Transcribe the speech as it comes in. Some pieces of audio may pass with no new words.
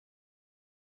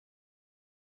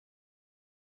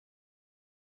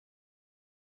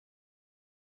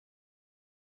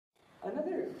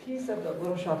Another piece of the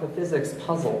Little Shop of Physics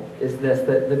puzzle is this,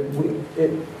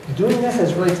 doing this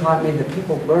has really taught me that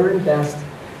people learn best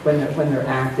when they're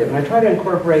active. And I try to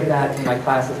incorporate that in my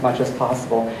class as much as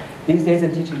possible. These days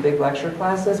I'm teaching big lecture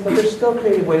classes, but there's still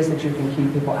creative ways that you can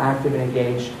keep people active and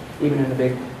engaged, even in a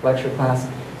big lecture class.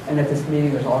 And at this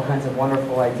meeting, there's all kinds of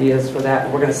wonderful ideas for that.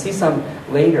 And we're going to see some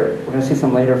later. We're going to see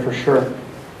some later for sure.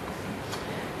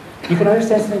 You can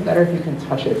understand something better if you can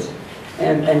touch it.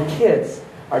 And kids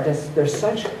are they're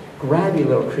such grabby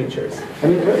little creatures. I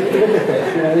mean, look at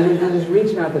this. You know, they're just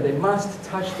reaching out that they must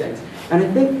touch things. And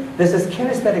I think there's this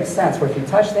kinesthetic sense where if you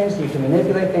touch things, you can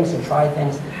manipulate things and try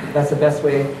things. That's the best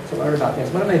way to learn about things.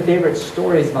 One of my favorite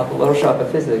stories about the Little Shop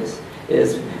of Physics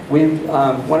is we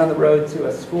went on the road to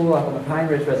a school up on the Pine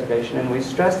Ridge Reservation, and we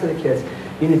stressed to the kids,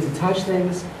 you need to touch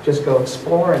things, just go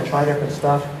explore and try different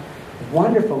stuff.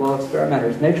 Wonderful little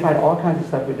experimenters, and they tried all kinds of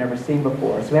stuff we'd never seen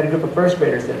before. So we had a group of first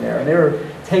graders in there, and they were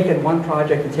taking one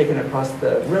project and taking it across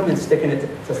the room and sticking it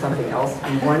to something else,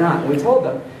 and why not? And we told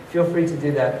them, feel free to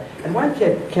do that. And one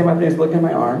kid came up and he was looking at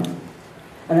my arm,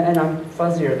 and I'm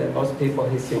fuzzier than most people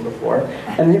he's seen before,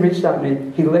 and he reached out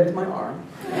and he licked my arm,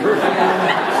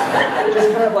 and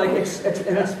just kind of like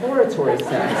an exploratory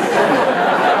sense.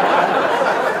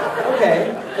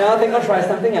 Okay, now I think I'll try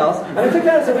something else. And I think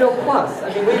that is a real plus.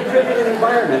 I mean, we've created an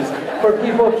environment where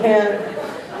people can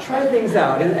try things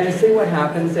out and see what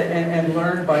happens and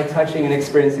learn by touching and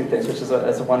experiencing things, which is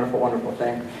a wonderful, wonderful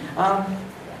thing.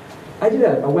 I did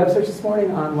a web search this morning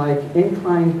on like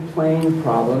inclined plane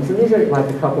problems, and these are like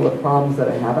a couple of problems that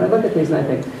I have. And I look at these and I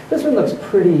think, this one looks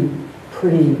pretty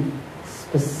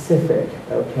specific,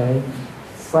 okay?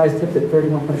 Size tipped at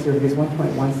 31.0 degrees,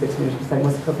 1.16 meters per second.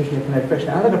 What's the coefficient of kinetic friction?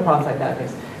 I look at problems like that.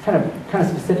 It's kind of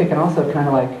specific and also kind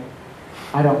of like,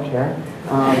 I don't care.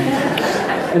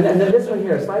 And then this one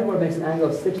here, a sliding board makes an angle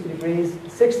of 60 degrees.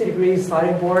 60 degrees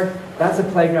sliding board, that's a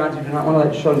playground you do not want to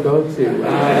let your children go to.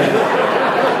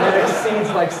 That exceeds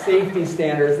like safety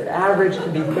standards. The average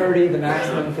can be 30, the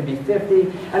maximum can be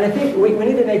 50. And I think we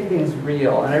need to make things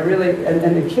real. And I really,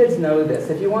 and the kids know this.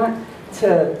 If you want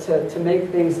to make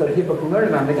things so that people can learn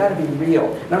about them, they got to be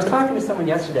real. And I was talking to someone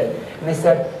yesterday, and they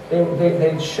said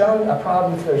they'd shown a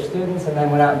problem to their students and then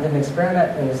went out and did an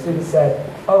experiment, and the student said,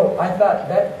 oh, I thought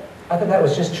that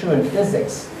was just true in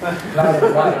physics, not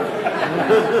in life.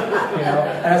 You know?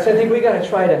 And so I think we got to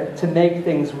try to make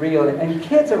things real. And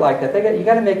kids are like that. You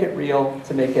got to make it real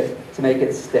to make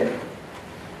it stick.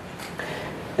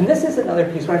 And this is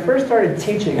another piece. When I first started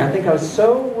teaching, I think I was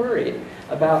so worried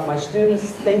about my students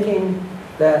thinking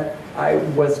that I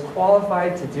was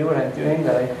qualified to do what I'm doing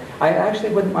that I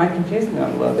actually wouldn't mind confusing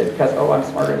them a little bit because, oh, I'm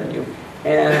smarter than you.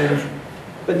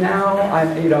 But now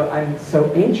I'm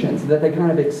so ancient that they kind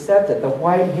of accept it. The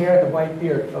white hair, the white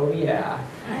beard, oh yeah.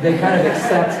 They kind of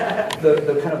accept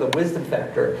the kind of the wisdom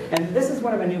factor. And this is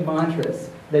one of my new mantras,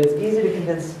 that it's easy to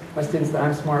convince my students that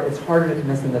I'm smart. It's harder to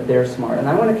convince them that they're smart. And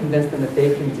I want to convince them that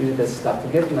they can do this stuff, to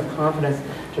give them the confidence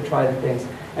to try the things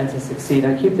and to succeed.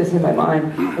 And I keep this in my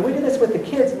mind. And we do this with the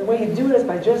kids, and the way you do it is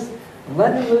by just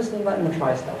letting them loose and letting them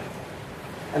try stuff.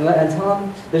 And tell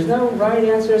them there's no right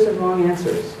answers and wrong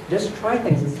answers. Just try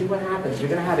things and see what happens. You're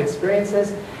going to have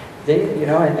experiences, and you're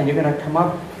going to come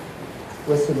up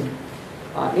with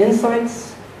some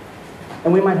insights,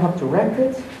 and we might help direct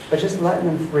it, but just letting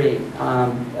them free.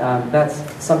 That's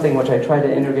something which I try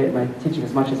to integrate in my teaching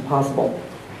as much as possible.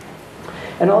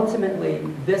 And ultimately,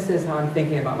 this is how I'm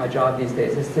thinking about my job these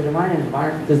days, is to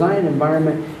design an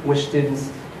environment in which students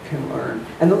can learn.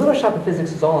 And the Little Shop of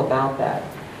Physics is all about that.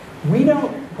 We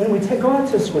don't, when we go out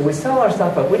to school, we sell our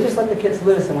stuff up. We just let the kids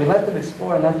loose and we let them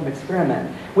explore and let them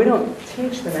experiment. We don't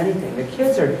teach them anything. The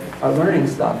kids are learning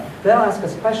stuff. They'll ask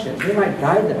us questions. We might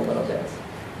guide them a little bit.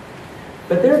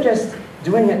 But they're just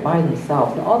doing it by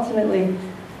themselves. And ultimately,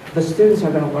 the students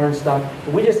are going to learn stuff.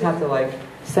 But we just have to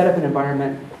set up an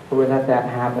environment where we let that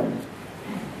happen.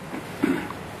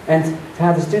 And to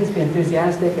have the students be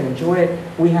enthusiastic and enjoy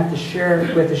it, we have to share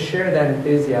that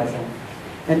enthusiasm.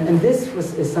 And this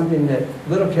is something that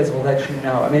little kids will let you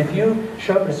know. I mean, if you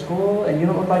show up to school and you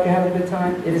don't look like you're having a good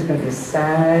time, it is going to be a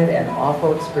sad and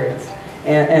awful experience.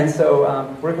 And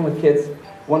so working with kids,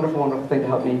 wonderful, wonderful thing to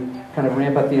help me kind of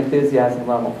ramp up the enthusiasm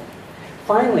level.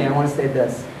 Finally, I want to say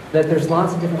this, that there's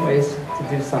lots of different ways to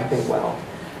do something well.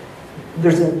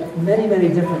 There's many, many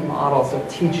different models of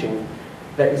teaching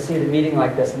that you see at a meeting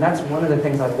like this, and that's one of the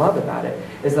things I love about it,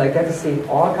 is that I get to see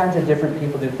all kinds of different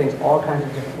people do things all kinds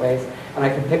of different ways, and I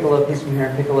can pick a little piece from here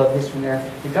and pick a little piece from there.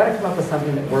 You've got to come up with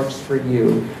something that works for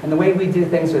you. And the way we do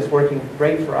things is working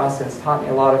great for us, and it's taught me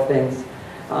a lot of things.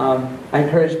 I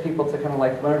encourage people to kind of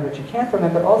learn what you can from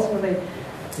it, but ultimately,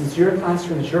 It's your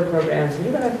classroom, it's your programs, and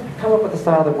you're going to come up with a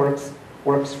style that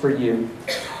works for you.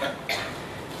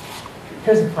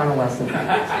 Here's a final lesson.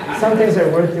 Some things are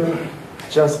worth doing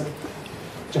just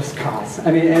cause.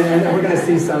 I mean, and we're going to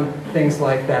see some things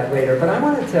like that later. But I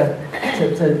wanted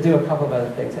to do a couple of other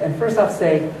things. And first I'll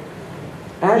say,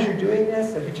 as you're doing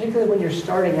this, and particularly when you're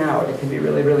starting out, it can be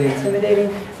really, really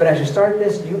intimidating. But as you start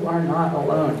this, you are not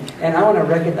alone. And I want to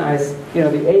recognize, the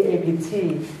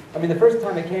AAPT. I mean, the first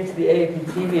time I came to the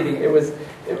AAPT meeting,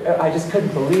 I just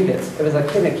couldn't believe it. It was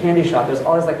like in a candy shop. There was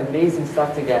always like amazing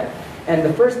stuff to get. And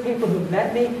the first people who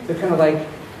met me, who kind of like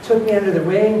took me under the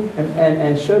wing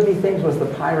and showed me things was the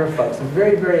Pyro folks. A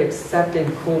very, very accepting,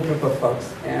 cool group of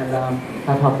folks. And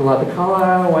I've helped a lot. The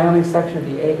Colorado, Wyoming section of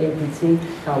the AAPT,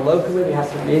 kind of locally, we have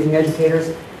some amazing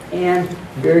educators and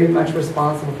very much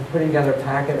responsible for putting together a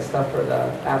packet of stuff for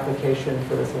the application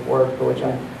for this award, for which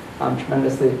I'm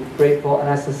tremendously grateful. And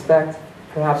I suspect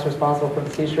perhaps responsible for the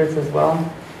t-shirts as well.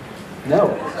 No.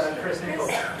 Chris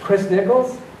Nichols. Chris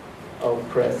Nichols? Oh,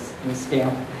 Chris, you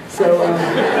scamp. So,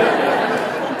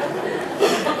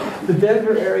 the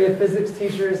Denver area physics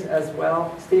teachers as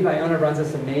well. Steve Iona runs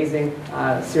this amazing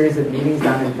series of meetings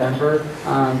down in Denver.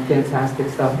 Fantastic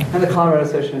stuff. And the Colorado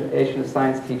Association of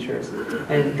Science Teachers.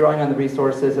 And drawing on the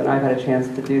resources, and I've had a chance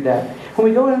to do that. When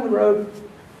we go on the road,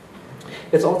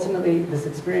 it's ultimately this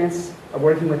experience of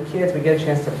working with kids. We get a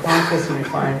chance to practice and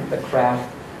refine the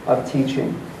craft of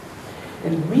teaching.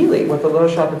 And really, what the Little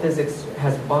Shop of Physics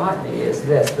has bought me is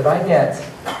this, that I get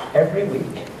every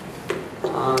week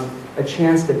a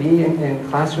chance to be in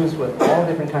classrooms with all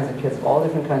different kinds of kids, all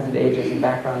different kinds of ages and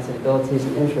backgrounds and abilities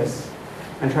and interests,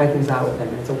 and try things out with them.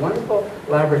 And it's a wonderful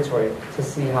laboratory to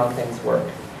see how things work.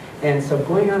 And so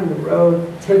going on the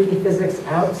road, taking physics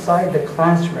outside the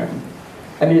classroom,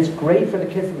 I mean, it's great for the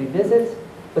kids that we visit,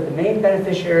 but the main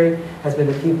beneficiary has been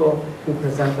the people who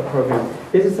present the program.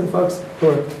 These are some folks who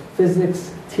are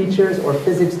physics teachers or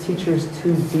physics teachers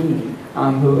to be,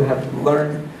 who have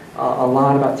learned a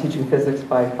lot about teaching physics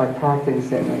by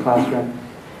practicing in the classroom.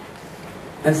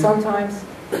 And sometimes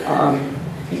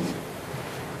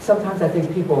I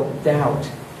think people doubt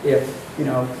if,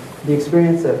 the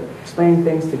experience of explaining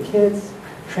things to kids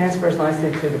transfers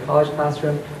nicely to the college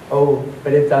classroom. Oh,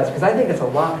 but it does. Because I think it's a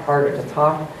lot harder to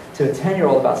talk to a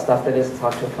 10-year-old about stuff than it is to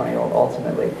talk to a 20-year-old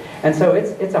ultimately. And so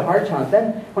it's a hard challenge.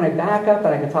 Then when I back up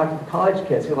and I can talk to the college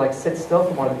kids who like sit still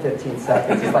for more than 15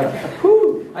 seconds, it's like,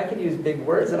 whoo, I can use big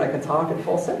words and I can talk in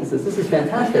full sentences. This is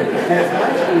fantastic. And it's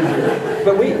much easier.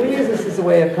 But we use this as a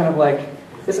way of kind of like,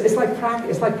 it's like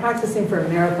practicing for a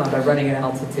marathon by running at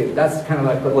altitude. That's kind of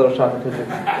like what Little Shop of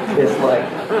Physics is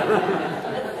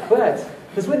like. But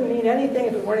this wouldn't mean anything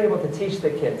if we weren't able to teach the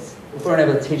kids, if we weren't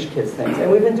able to teach kids things.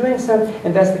 And we've been doing some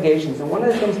investigations, and one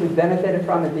of the things we've benefited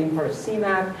from in being part of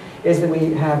CMAP is that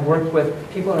we have worked with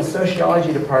people in a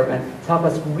sociology department to help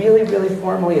us really, really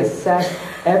formally assess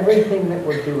everything that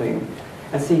we're doing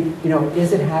and see,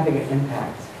 is it having an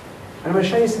impact? And I'm going to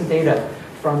show you some data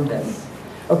from this.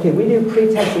 Okay, we do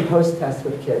pre-test and post-test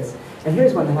with kids. And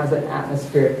here's one that has an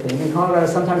atmospheric thing. In Colorado,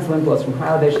 sometimes wind blows from high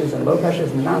elevations and low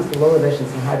pressures in the mountains to low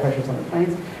elevations and high pressures on the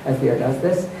plains. As the air does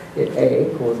this, it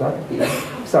A, cools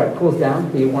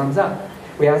down, B, warms up.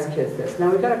 We ask kids this.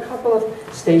 Now, we've got a couple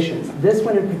of stations. This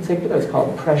one in particular is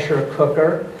called pressure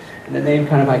cooker. And the name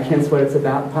kind of like hints what it's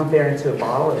about. Pump air into a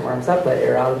bottle, it warms up. Let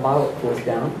air out of the bottle, it cools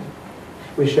down.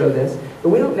 We show this. But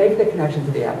we don't make the connection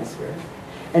to the atmosphere.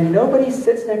 And nobody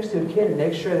sits next to a kid and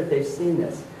makes sure that they've seen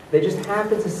this. They just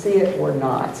happen to see it or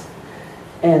not.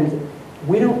 And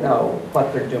we don't know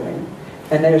what they're doing.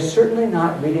 And they're certainly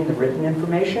not reading the written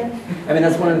information. I mean,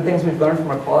 that's one of the things we've learned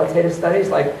from our qualitative studies.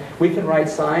 Like, we can write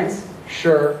signs,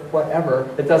 sure,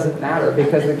 whatever. It doesn't matter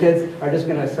because the kids are just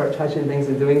going to start touching things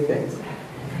and doing things.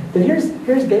 But here's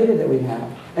data that we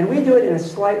have. And we do it in a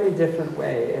slightly different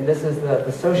way. And this is the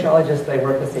sociologists I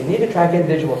work with say, need to track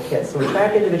individual kids. So we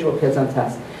track individual kids on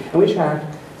tests. And we track,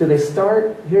 do they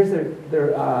start, here's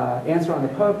their answer on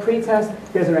the pre-test,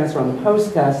 here's their answer on the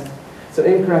post-test. So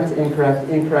incorrect, incorrect,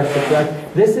 incorrect,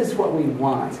 correct. This is what we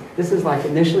want. This is like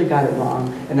initially got it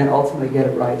wrong and then ultimately get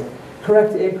it right.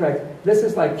 Correct, incorrect. This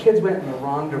is like kids went in the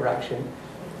wrong direction.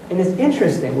 And it's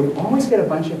interesting, we always get a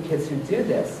bunch of kids who do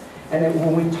this. And then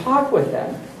when we talk with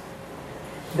them,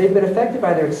 they've been affected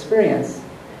by their experience,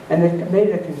 and they've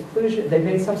made a conclusion, they've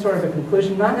made some sort of a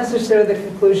conclusion, not necessarily the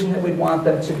conclusion that we'd want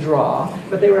them to draw,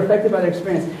 but they were affected by their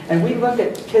experience. And we look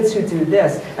at kids who do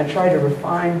this and try to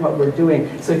refine what we're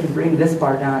doing so we can bring this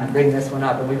bar down and bring this one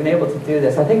up. And we've been able to do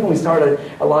this. I think when we started,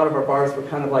 a lot of our bars were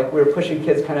kind of like, we were pushing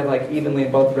kids kind of like evenly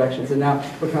in both directions, and now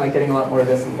we're kind of like getting a lot more of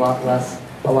this and a lot less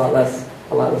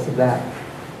of that.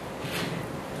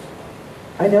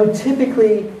 I know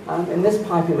typically in this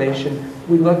population,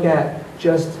 we look at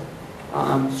just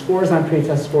scores on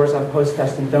pretest, scores on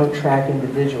post-test, and don't track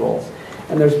individuals.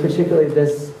 And there's particularly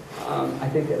this, I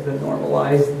think, the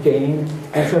normalized gain.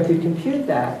 And so if you compute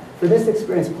that, for this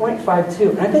experience,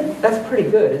 0.52, and I think that's pretty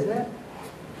good, isn't it?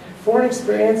 For an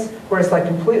experience where it's like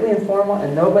completely informal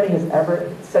and nobody has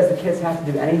ever says the kids have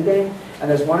to do anything, and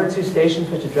there's one or two stations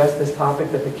which address this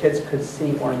topic that the kids could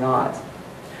see or not.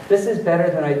 This is better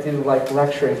than I do like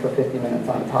lecturing for 50 minutes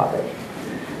on a topic,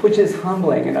 which is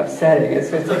humbling and upsetting.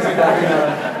 It's like,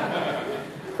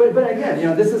 but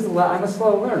again, this is, I'm a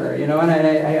slow learner, and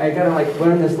I got to like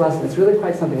learn this lesson. It's really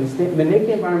quite something. We make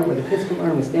the environment where the kids can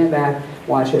learn, we stand back,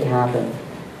 watch it happen.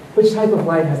 Which type of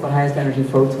light has the highest energy?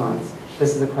 Photons.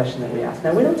 This is a question that we ask.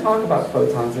 Now, we don't talk about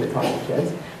photons when we talk to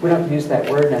kids. We don't use that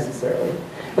word necessarily.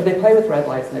 But they play with red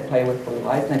lights, and they play with blue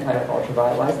lights, and they play with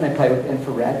ultraviolet lights, and they play with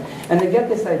infrared. And they get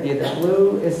this idea that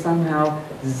blue is somehow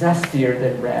zestier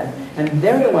than red. And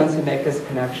they're the ones who make this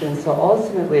connection. So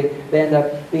ultimately, they end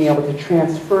up being able to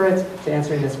transfer it to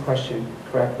answering this question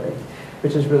correctly,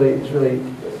 which is really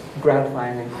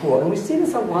gratifying and cool. And we see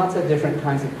this on lots of different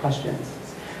kinds of questions,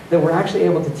 that we're actually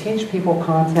able to teach people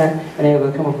content and able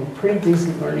to come up with pretty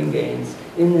decent learning gains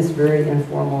in this very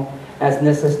informal, as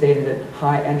Nissa stated it,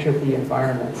 high entropy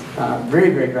environment. Very,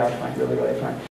 very gratifying, really, really fun.